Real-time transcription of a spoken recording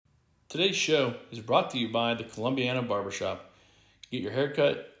Today's show is brought to you by the Columbiana Barbershop. Get your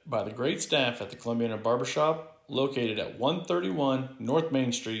haircut by the great staff at the Columbiana Barbershop, located at 131 North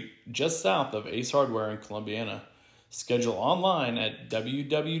Main Street, just south of Ace Hardware in Columbiana. Schedule online at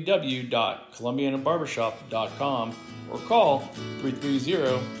www.columbianabarbershop.com or call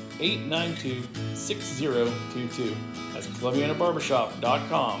 330-892-6022. That's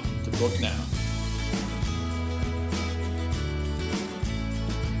columbianabarbershop.com to book now.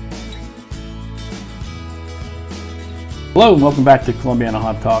 Hello and welcome back to Columbiana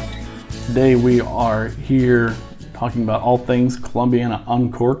Hot Talk. Today we are here talking about all things Columbiana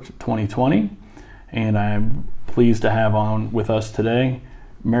Uncorked 2020, and I'm pleased to have on with us today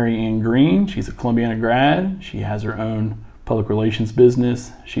Mary Ann Green. She's a Columbiana grad. She has her own public relations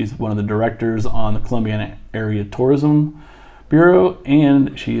business. She's one of the directors on the Columbiana Area Tourism Bureau,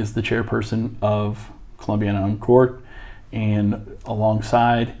 and she is the chairperson of Columbiana Uncorked. And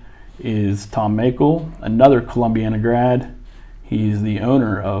alongside is Tom Makel, another Columbiana grad. He's the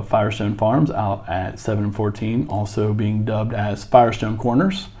owner of Firestone Farms out at 7 and 14, also being dubbed as Firestone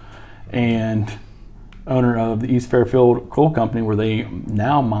Corners, and owner of the East Fairfield Coal Company, where they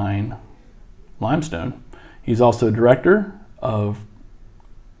now mine limestone. He's also director of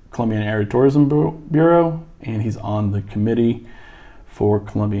Columbiana Area Tourism Bureau, and he's on the committee for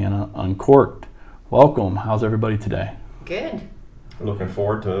Columbiana Uncorked. Welcome. How's everybody today? Good. Looking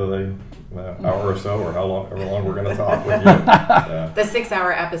forward to the hour or so, or however long we're going to talk with you. The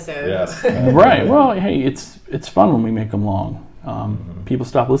 6-hour episode. Yes. Right. Well, hey, it's fun when we make them long. People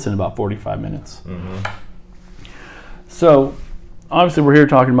stop listening about 45 minutes. Mm-hmm. So, obviously, we're here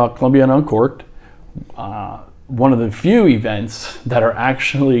talking about Columbiana Uncorked, one of the few events that are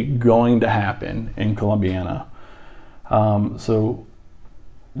actually going to happen in Columbiana. So,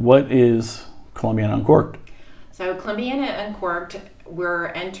 what is Columbiana Uncorked? So Columbiana Uncorked, we're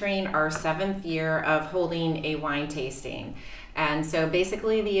entering our 7th year of holding a wine tasting. And so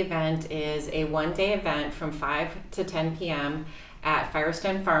basically the event is a one-day event from 5 to 10 p.m. at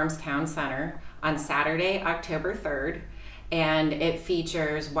Firestone Farms Town Center on Saturday, October 3rd. And it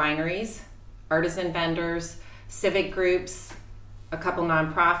features wineries, artisan vendors, civic groups, a couple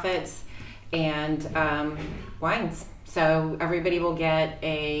nonprofits, and wines. So everybody will get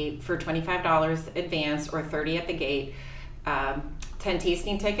for $25 advance or $30 at the gate, 10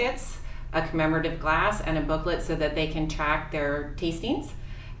 tasting tickets, a commemorative glass, and a booklet so that they can track their tastings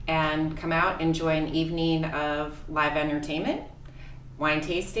and come out, enjoy an evening of live entertainment, wine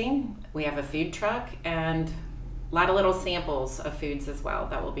tasting. We have a food truck and a lot of little samples of foods as well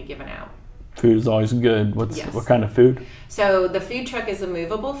that will be given out. Food is always good. What kind of food? So the food truck is a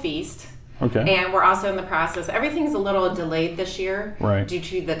movable feast. Okay. And we're also in the process, everything's a little delayed this year due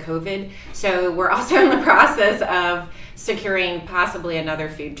to the COVID. So we're also in the process of securing possibly another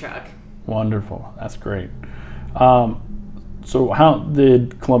food truck. Wonderful. That's great. So how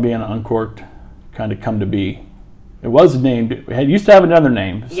did Columbiana Uncorked kind of come to be? It was named, it used to have another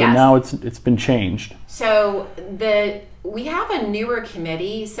name, so yes. Now it's been changed. So we have a newer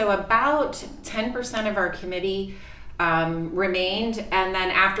committee, so about 10% of our committee remained, and then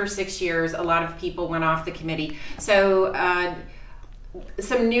after 6 years a lot of people went off the committee, so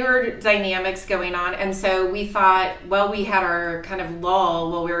some newer dynamics going on, and so we thought, well, we had our kind of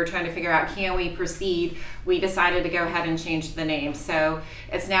lull while we were trying to figure out can we proceed. We decided to go ahead and change the name, so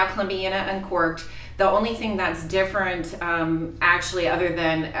it's now Columbiana Uncorked. The only thing that's different, actually, other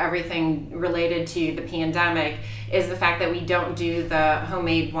than everything related to the pandemic, is the fact that we don't do the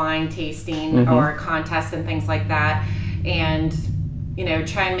homemade wine tasting or contests and things like that, and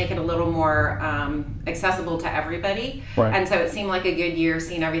try and make it a little more accessible to everybody. Right. And so it seemed like a good year,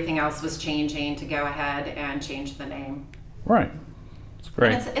 seeing everything else was changing, to go ahead and change the name. Right. It's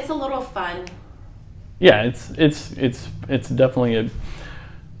great. And it's a little fun. Yeah, it's definitely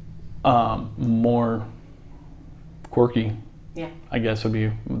a more quirky, I guess would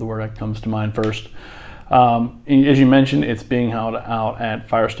be the word that comes to mind first. As you mentioned, it's being held out at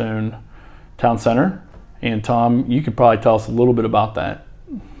Firestone Town Center. And Tom, you could probably tell us a little bit about that.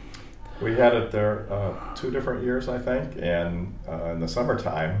 We had it there 2 different years, I think, and in the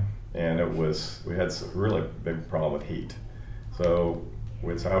summertime, and we had a really big problem with heat. So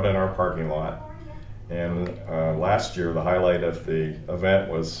it's out in our parking lot. And last year, the highlight of the event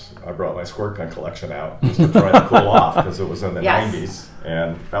was I brought my squirt gun collection out just to try to cool off, because it was in the 90s.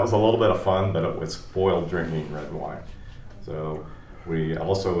 And that was a little bit of fun, but it was spoiled drinking red wine. So we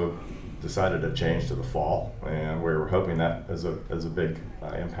also decided to change to the fall, and we were hoping that as a big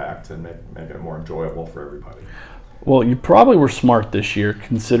impact and make it more enjoyable for everybody. Well, you probably were smart this year,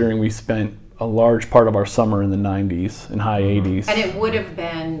 considering we spent a large part of our summer in the 90s and high 80s. And it would have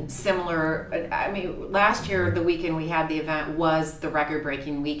been similar. I mean, last year, the weekend we had the event was the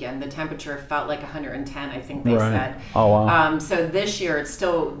record-breaking weekend. The temperature felt like 110, I think they said. Oh, wow. So this year, it's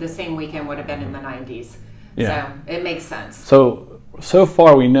still the same weekend would have been in the 90s. Yeah. So it makes sense. So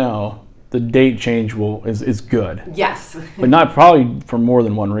far we know the date change is good. Yes. But not probably for more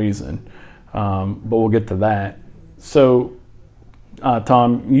than one reason. But we'll get to that. So,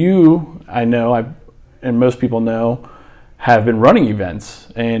 Tom, you, I know, and most people know, have been running events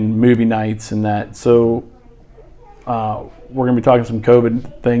and movie nights and that. So we're going to be talking some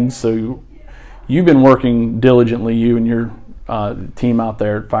COVID things. So you've been working diligently, you and your team out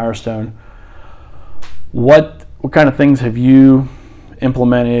there at Firestone. What kind of things have you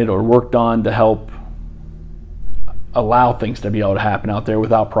implemented or worked on to help allow things to be able to happen out there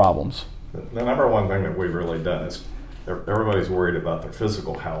without problems? The number one thing that we've really done is everybody's worried about their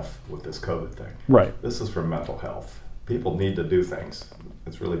physical health with this COVID thing. Right. This is for mental health. People need to do things.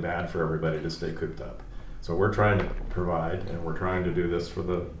 It's really bad for everybody to stay cooped up. So we're trying to provide, and we're trying to do this for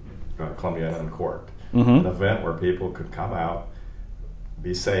the Columbiana Uncorked, an event where people could come out,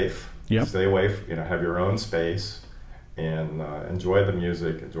 be safe, stay away, have your own space, and enjoy the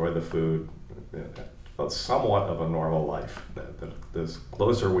music, enjoy the food, somewhat of a normal life. The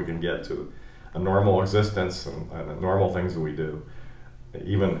closer we can get to a normal existence and the normal things that we do,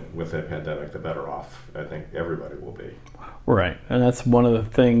 even with a pandemic, the better off I think everybody will be. Right, and that's one of the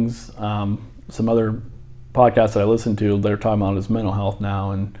things. Some other podcasts that I listen to, they're talking about is mental health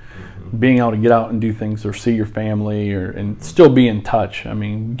now, and being able to get out and do things or see your family and still be in touch. I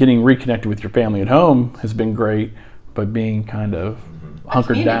mean, getting reconnected with your family at home has been great, but being kind of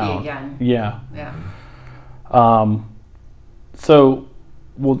hunkered down. Again. Yeah. So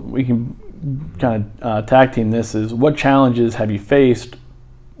we can kind of tag team this. Is what challenges have you faced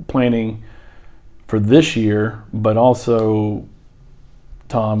planning for this year, but also,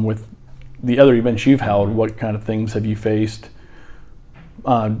 Tom, with the other events you've held, what kind of things have you faced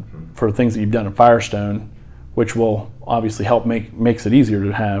for things that you've done at Firestone, which will obviously help makes it easier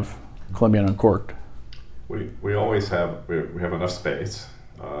to have Columbiana Uncorked? We always have enough space.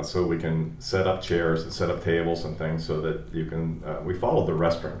 So we can set up chairs and set up tables and things so that you can, we follow the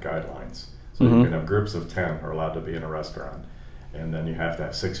restaurant guidelines. So you can have groups of 10 are allowed to be in a restaurant, and then you have to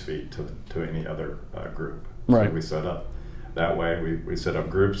have 6 feet to any other group. Right. So we set up that way. We set up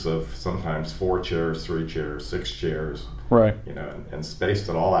groups of sometimes 4 chairs, 3 chairs, 6 chairs. Right. And spaced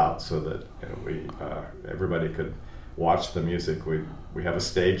it all out so that everybody could watch the music. We have a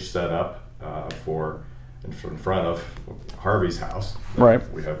stage set up in front of Harvey's house. Right.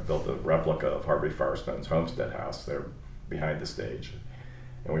 We have built a replica of Harvey Firestone's homestead house there behind the stage.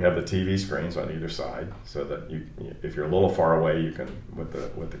 And we have the TV screens on either side so that if you're a little far away, you can, with the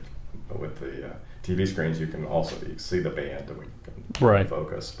TV screens, you can also see the band and we can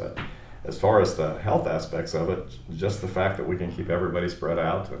focus. But as far as the health aspects of it, just the fact that we can keep everybody spread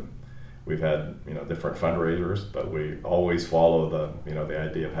out, and we've had different fundraisers, but we always follow the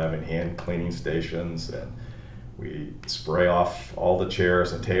idea of having hand cleaning stations, and we spray off all the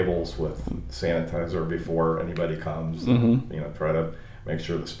chairs and tables with sanitizer before anybody comes. And, try to make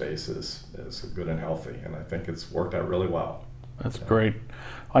sure the space is good and healthy, and I think it's worked out really well. That's great.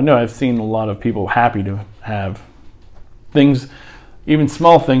 I know I've seen a lot of people happy to have things, even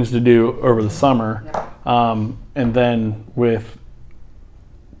small things to do over the summer, and then with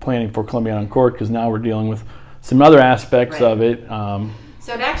planning for Columbiana Uncorked, because now we're dealing with some other aspects of it.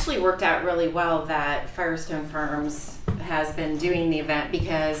 So it actually worked out really well that Firestone Farms has been doing the event,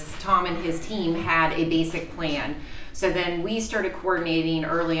 because Tom and his team had a basic plan. So then we started coordinating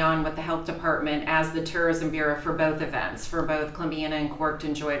early on with the health department as the tourism bureau for both events, for both Columbiana Uncorked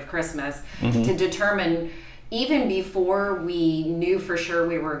and Joy of Christmas, to determine, even before we knew for sure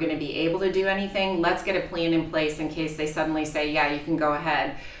we were going to be able to do anything, let's get a plan in place in case they suddenly say, yeah, you can go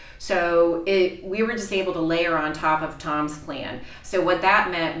ahead. So we were just able to layer on top of Tom's plan. So what that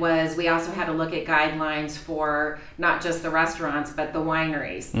meant was we also had to look at guidelines for not just the restaurants, but the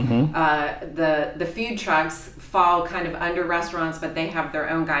wineries. The food trucks fall kind of under restaurants, but they have their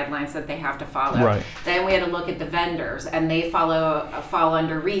own guidelines that they have to follow. Right. Then we had to look at the vendors, and they fall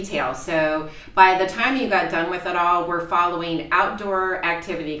under retail. So by the time you got done with it all, we're following outdoor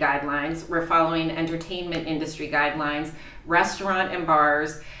activity guidelines, we're following entertainment industry guidelines, restaurant and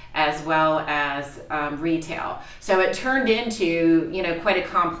bars, as well as retail. So it turned into quite a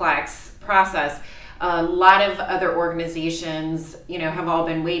complex process. A lot of other organizations have all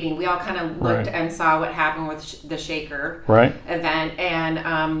been waiting. We all kind of looked and saw what happened with the Shaker event, and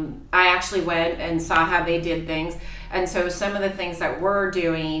I actually went and saw how they did things. And so some of the things that we're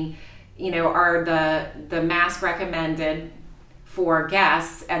doing, are the mask recommended for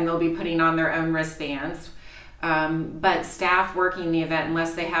guests, and they'll be putting on their own wristbands. But staff working the event,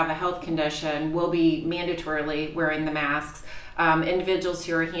 unless they have a health condition, will be mandatorily wearing the masks. Individuals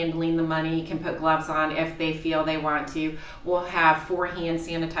who are handling the money can put gloves on if they feel they want to. We'll have 4 hand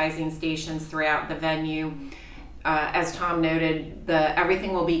sanitizing stations throughout the venue. As Tom noted,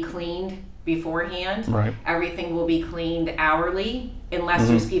 everything will be cleaned beforehand. Right. Everything will be cleaned hourly, unless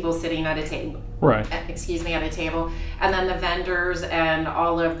there's people sitting at a table. Right. At a table. And then the vendors and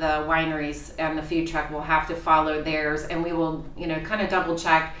all of the wineries and the food truck will have to follow theirs, and we will, kind of double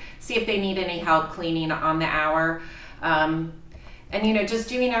check, see if they need any help cleaning on the hour. And just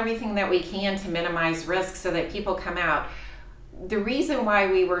doing everything that we can to minimize risk so that people come out. The reason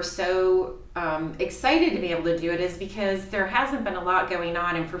why we were so excited to be able to do it is because there hasn't been a lot going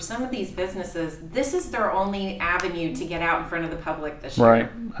on, and for some of these businesses, this is their only avenue to get out in front of the public this year. Right,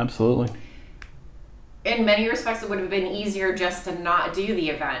 absolutely. In many respects, it would have been easier just to not do the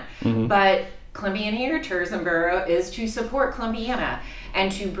event. Mm-hmm. But Columbiana Area Tourism Bureau is to support Columbiana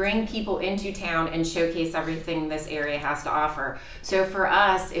and to bring people into town and showcase everything this area has to offer. So for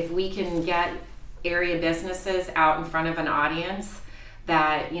us, if we can get area businesses out in front of an audience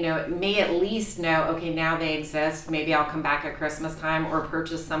that may at least know, okay, now they exist, maybe I'll come back at Christmas time or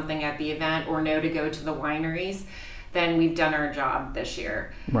purchase something at the event or know to go to the wineries, then we've done our job this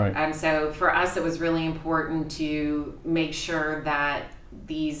year. Right. And so for us, it was really important to make sure that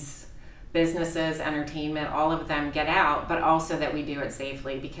these businesses, entertainment, all of them get out, but also that we do it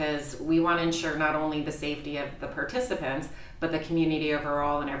safely, because we want to ensure not only the safety of the participants, but the community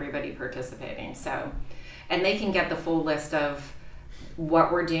overall and everybody participating. So, and they can get the full list of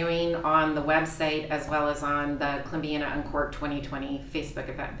what we're doing on the website as well as on the Columbiana Uncorked 2020 Facebook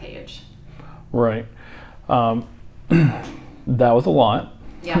event page. Right. That was a lot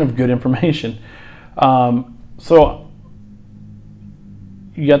of good information. So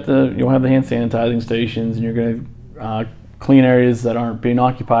you'll have the hand sanitizing stations, and you're going to clean areas that aren't being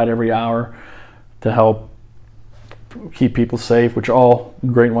occupied every hour to help keep people safe, which are all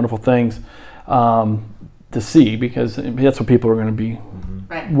great and wonderful things to see, because that's what people are going to be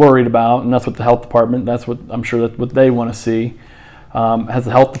worried about, and that's what the health department, that's what I'm sure that's what they want to see. As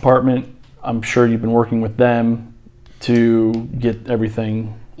the health department, I'm sure you've been working with them to get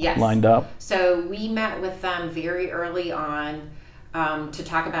everything lined up. So we met with them very early on to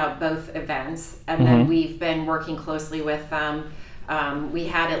talk about both events, and then we've been working closely with them. We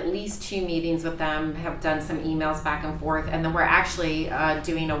had at least 2 meetings with them, have done some emails back and forth, and then we're actually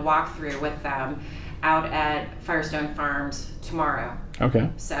doing a walkthrough with them out at Firestone Farms tomorrow. Okay.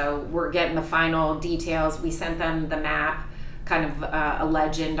 So we're getting the final details. We sent them the map, kind of a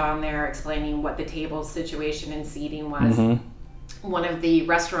legend on there explaining what the table situation and seating was. One of the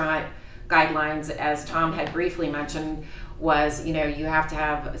restaurant guidelines, as Tom had briefly mentioned, was you have to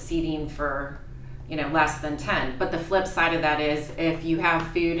have seating for less than 10. But the flip side of that is, if you have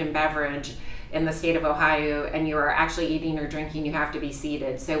food and beverage in the state of Ohio and you are actually eating or drinking, you have to be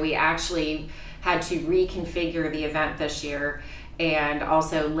seated. So we actually had to reconfigure the event this year and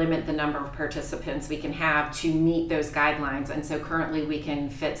also limit the number of participants we can have to meet those guidelines. And so currently we can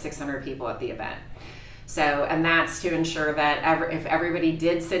fit 600 people at the event. So, and that's to ensure that if everybody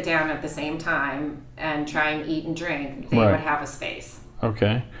did sit down at the same time and try and eat and drink, they would have a space.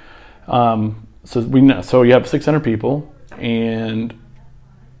 Okay. So you have 600 people, and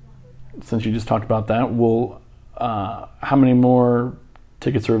since you just talked about that, how many more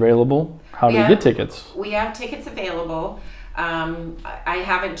tickets are available? How do you get tickets? We have tickets available. I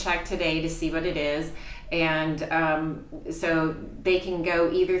haven't checked today to see what it is. And so they can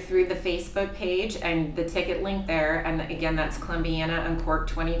go either through the Facebook page and the ticket link there. And again, that's Columbiana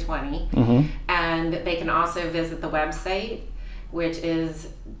Uncorked 2020. And they can also visit the website, which is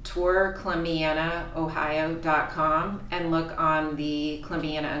tourcolumbianaohio.com, and look on the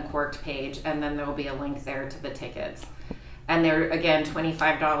Columbiana Uncorked page. And then there will be a link there to the tickets. And they're, again,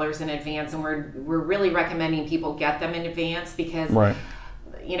 $25 in advance. And we're really recommending people get them in advance, because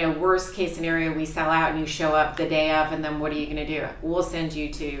worst case scenario, we sell out and you show up the day of, and then what are you going to do? We'll send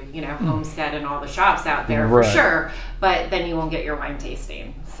you to, Homestead and all the shops out there for sure, but then you won't get your wine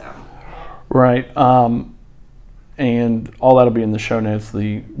tasting. So. Right. And all that'll be in the show notes,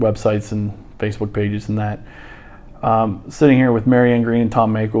 the websites and Facebook pages and that. Sitting here with Mary Ann Green and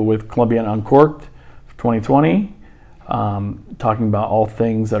Tom Makel with Columbiana Uncorked 2020, talking about all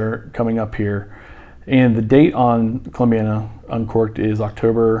things that are coming up here. And the date on Columbiana Uncorked is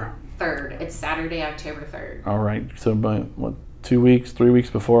October 3rd. It's Saturday, October 3rd. All right. So, 2 weeks, 3 weeks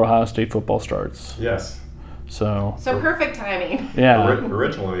before Ohio State football starts. Yes. So perfect timing. yeah.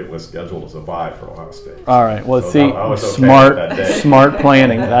 Originally, it was scheduled as a bye for Ohio State. All right. Well, So see, I was okay with that day. smart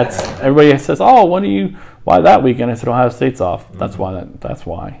planning. That's everybody says, "Oh, why that weekend?" I said, "Ohio State's off." That's why. That's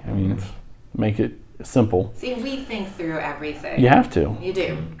why. I mean, make it simple. See, we think through everything. You have to. You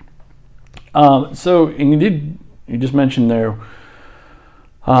do. So, and you just mentioned there,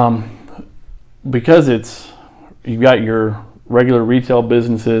 because you've got your regular retail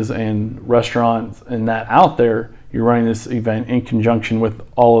businesses and restaurants and that out there, you're running this event in conjunction with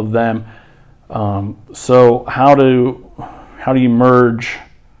all of them. So how do you merge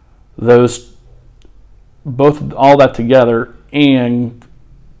those, all that together and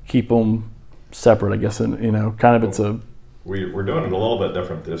keep them separate? I guess, and kind of it's a. We're doing it a little bit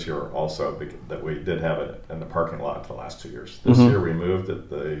different this year also, because that we did have it in the parking lot for the last 2 years. This year we moved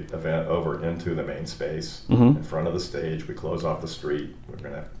the event over into the main space in front of the stage. We close off the street. We're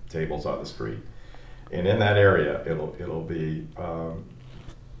going to have tables on the street. And in that area, it'll be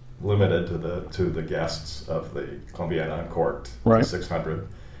limited to the guests of the Columbiana Uncorked, right. 600,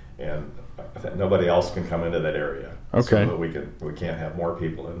 and nobody else can come into that area. Okay. So that we can't have more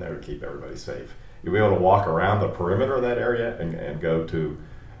people in there to keep everybody safe. You'll be able to walk around the perimeter of that area and go to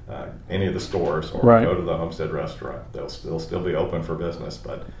any of the stores or right. go to the Homestead restaurant. They'll still be open for business,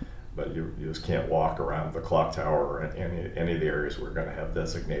 but you just can't walk around the clock tower or any of the areas we're going to have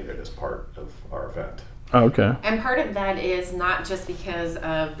designated as part of our event. Okay. And part of that is not just because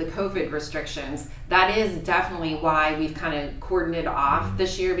of the COVID restrictions. That is definitely why we've kind of cordoned it off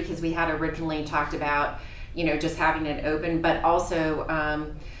this year, because we had originally talked about, just having it open, but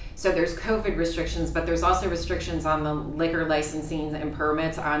also, so there's COVID restrictions, but there's also restrictions on the liquor licensing and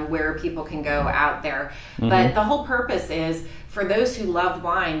permits on where people can go out there. But the whole purpose is for those who love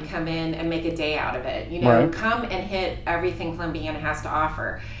wine, come in and make a day out of it. Right. Come and hit everything Columbiana has to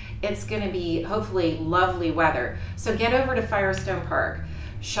offer. It's going to be hopefully lovely weather. So get over to Firestone Park.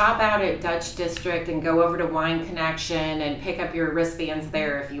 Shop out at Dutch District and go over to Wine Connection and pick up your wristbands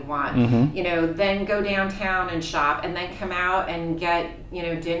there if you want. Then go downtown and shop, and then come out and get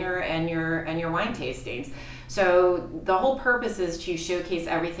dinner and your wine tastings. So the whole purpose is to showcase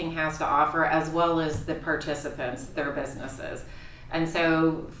everything has to offer, as well as the participants, their businesses. And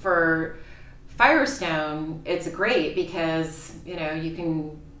so for Firestone, it's great because you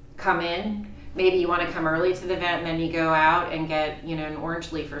can come in. Maybe you want to come early to the event, and then you go out and get an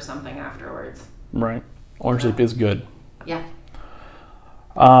orange leaf or something afterwards. Right. Orange leaf is good. Yeah.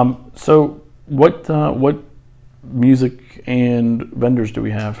 So what music and vendors do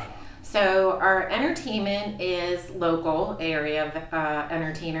we have? So our entertainment is local area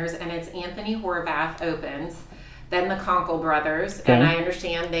entertainers, and it's Anthony Horvath opens. Then the Conkle Brothers, okay. And I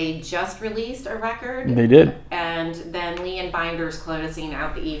understand they just released a record. They did. And then Lee and Binders closing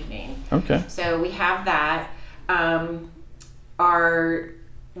out the evening. Okay. So we have that. Our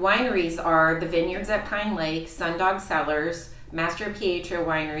wineries are the Vineyards at Pine Lake, Sundog Cellars, Master Pietro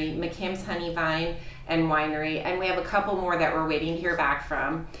Winery, McKim's Honeyvine and Winery, and we have a couple more that we're waiting to hear back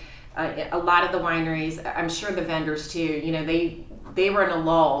from. A lot of the wineries, I'm sure the vendors too, they were in a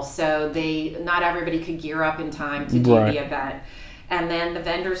lull, so not everybody could gear up in time to do right. the event. And then the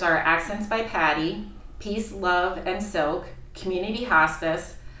vendors are Accents by Patty, Peace, Love, and Silk, Community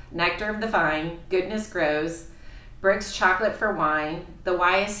Hospice, Nectar of the Vine, Goodness Grows, Bricks Chocolate for Wine, the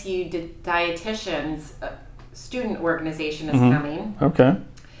YSU Dietitians Student Organization is coming. Okay.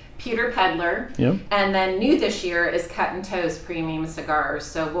 Peter Pedler. Yep. And then new this year is Cut and Toast Premium Cigars.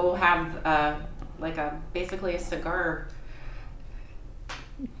 So we'll have basically a cigar.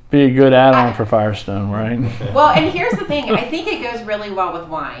 Be a good add-on for Firestone, right? Well, and here's the thing. I think it goes really well with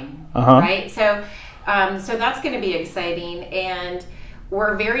wine, right? So that's going to be exciting. And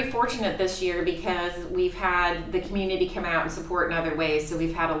we're very fortunate this year because we've had the community come out and support in other ways. So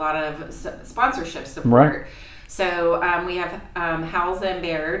we've had a lot of sponsorship support. Right. So we have Howells and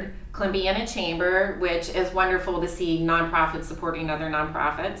Baird, Columbiana Chamber, which is wonderful to see nonprofits supporting other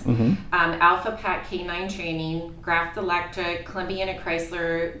nonprofits. Alpha Pack K9 Training, Graft Electric, Columbiana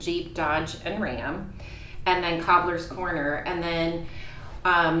Chrysler, Jeep, Dodge, and Ram, and then Cobbler's Corner. And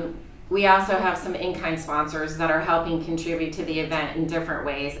then we also have some in-kind sponsors that are helping contribute to the event in different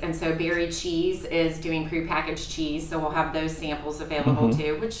ways. And so Berry Cheese is doing prepackaged cheese, so we'll have those samples available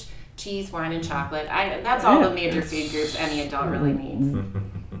too, which cheese, wine, and chocolate. That's all the major food groups any adult really needs.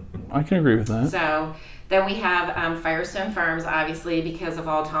 I can agree with that. So then we have Firestone Farms, obviously, because of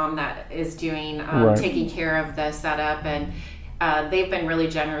all Tom that is doing, right. taking care of the setup. And they've been really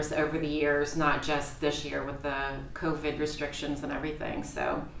generous over the years, not just this year with the COVID restrictions and everything.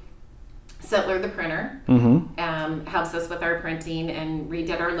 So Sittler the printer helps us with our printing and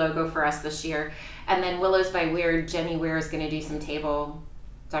redid our logo for us this year. And then Willows by Weird, Jenny Weir is going to do some table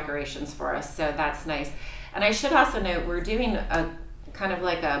decorations for us, so that's nice. And I should also note we're doing a kind of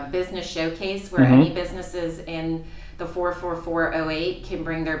like a business showcase where any businesses in the 44408 can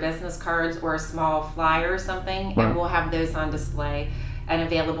bring their business cards or a small flyer or something, and we'll have those on display and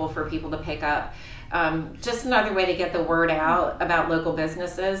available for people to pick up. Just another way to get the word out about local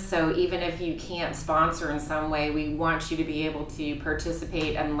businesses. So even if you can't sponsor in some way, we want you to be able to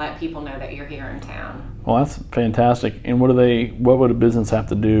participate and let people know that you're here in town. Well, that's fantastic. And what would a business have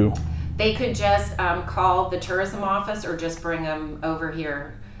to do? They could just call the tourism office or just bring them over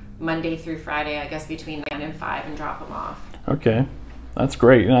here Monday through Friday, I guess between 9 and 5, and drop them off. Okay, that's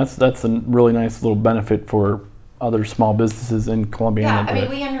great. And that's a really nice little benefit for other small businesses in Columbiana. Yeah, I mean,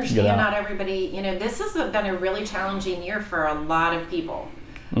 we understand not everybody, this has been a really challenging year for a lot of people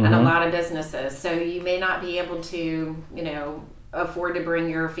and a lot of businesses. So you may not be able to, afford to bring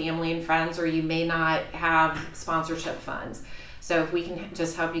your family and friends, or you may not have sponsorship funds. So if we can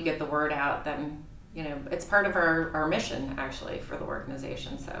just help you get the word out, then, it's part of our mission, actually, for the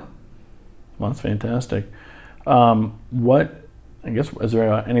organization. So, well, that's fantastic. Is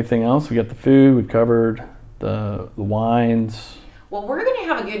there anything else? We got the food, we covered the wines. Well, we're going to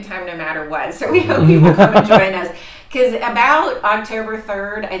have a good time no matter what, so we hope people come and join us. Because about October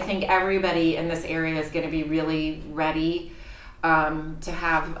 3rd, I think everybody in this area is going to be really ready to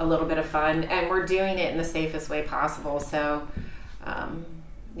have a little bit of fun, and we're doing it in the safest way possible. So,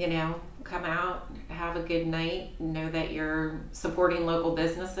 come out, have a good night, know that you're supporting local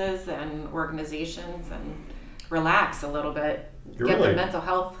businesses and organizations, and relax a little bit. Get the mental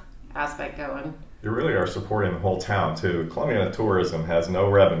health aspect going. You really are supporting the whole town, too. Columbiana Tourism has no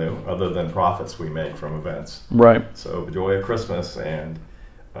revenue other than profits we make from events. Right. So the Joy of Christmas and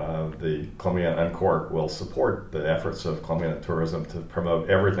the Columbiana Uncorked will support the efforts of Columbiana Tourism to promote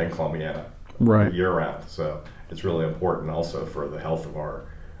everything Columbiana year-round. So it's really important also for the health of our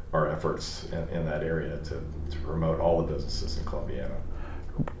efforts in that area to promote all the businesses in Columbiana.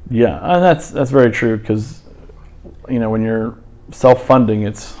 Yeah, and that's very true, because when you're self-funding,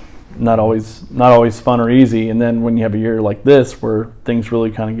 it's not always fun or easy, and then when you have a year like this where things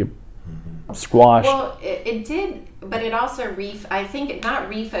really kind of get squashed. Well, it did, but it also I think it not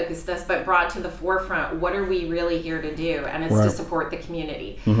refocused us, but brought to the forefront what are we really here to do, and it's to support the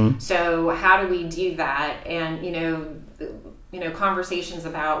community. So how do we do that? And conversations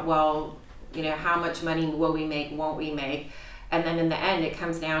about, how much money will we make, won't we make? And then in the end, it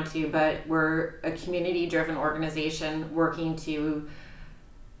comes down to, but we're a community-driven organization working to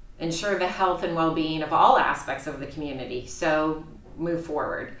ensure the health and well-being of all aspects of the community. So move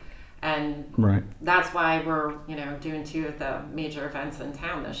forward. And that's why we're, doing 2 of the major events in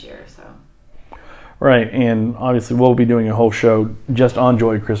town this year. So. Right, and obviously we'll be doing a whole show just on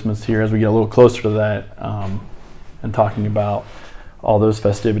Joy of Christmas here as we get a little closer to that, and talking about all those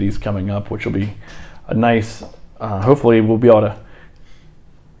festivities coming up, which will be a nice, hopefully we'll be able to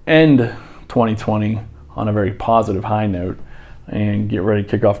end 2020 on a very positive high note and get ready to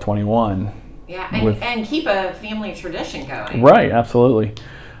kick off 21. Yeah, and keep a family tradition going. Right, absolutely.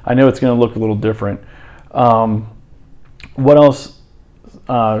 I know it's going to look a little different. What else,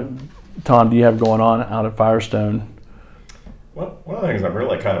 Tom, do you have going on out at Firestone? Well, one of the things I'm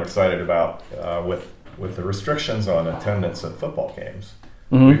really kind of excited about with the restrictions on attendance at football games,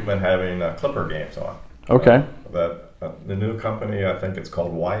 we've been having Clipper games on. Okay. The new company, I think it's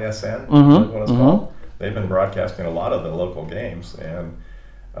called YSN, is what it's called. They've been broadcasting a lot of the local games, and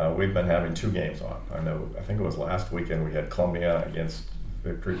we've been having 2 games on. I think it was last weekend we had Columbiana against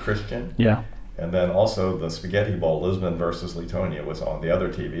Victory Christian. Yeah. And then also the Spaghetti Bowl, Lisbon versus Letonia, was on the other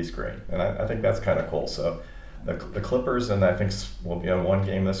TV screen. And I think that's kind of cool. So the Clippers, and I think will be on one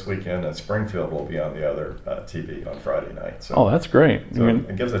game this weekend, and Springfield will be on the other TV on Friday night. So, that's great. So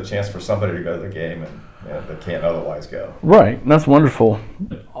it gives a chance for somebody to go to the game that can't otherwise go. Right, that's wonderful.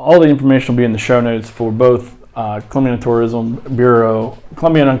 All the information will be in the show notes for both Columbiana Tourism Bureau,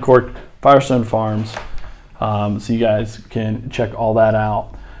 Columbiana Uncorked, Firestone Farms, so you guys can check all that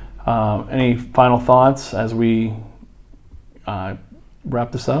out. Any final thoughts as we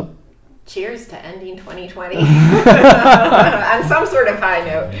wrap this up? Cheers to ending 2020 on some sort of high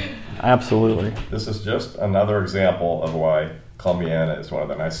note. Absolutely. This is just another example of why Columbiana is one of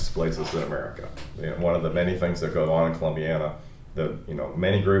the nicest places in America. One of the many things that go on in Columbiana,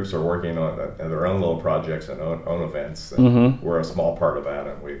 many groups are working on their own little projects and own events, and we're a small part of that,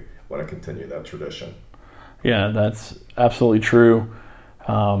 and we want to continue that tradition. Yeah, that's absolutely true.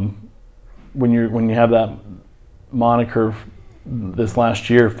 When you have that moniker this last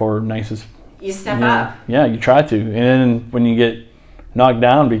year for nicest. You step up. Yeah, you try to, and then when you get knocked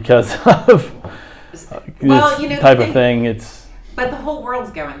down because of this type of thing, it's. But the whole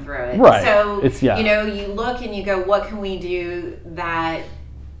world's going through it, right? So you you look and you go, what can we do that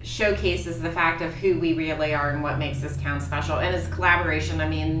showcases the fact of who we really are and what makes this town special? And it's collaboration. I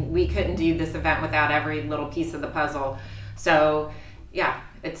mean, we couldn't do this event without every little piece of the puzzle. So, yeah,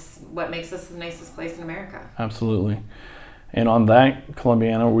 it's what makes us the nicest place in America. Absolutely. And on that,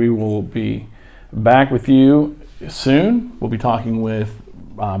 Columbiana, we will be back with you soon. We'll be talking with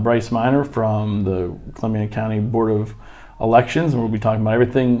Bryce Miner from the Columbiana County Board of Elections, and we'll be talking about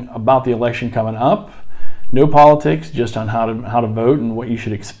everything about the election coming up. No politics, just on how to vote and what you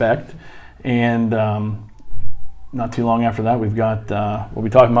should expect. And not too long after that, we'll be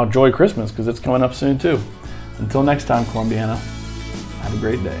talking about Joy Christmas, because it's coming up soon too. Until next time, Columbiana, have a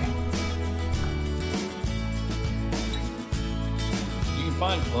great day. You can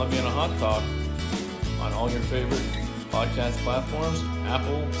find Columbiana Hot Talk on all your favorite podcast platforms: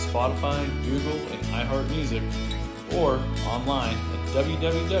 Apple, Spotify, Google, and iHeartMusic, or online at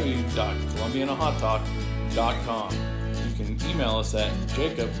www.columbianahottalk.com. You can email us at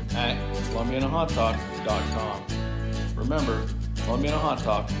jacob@columbianahottalk.com. Remember,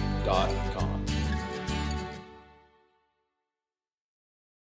 columbianahottalk.com.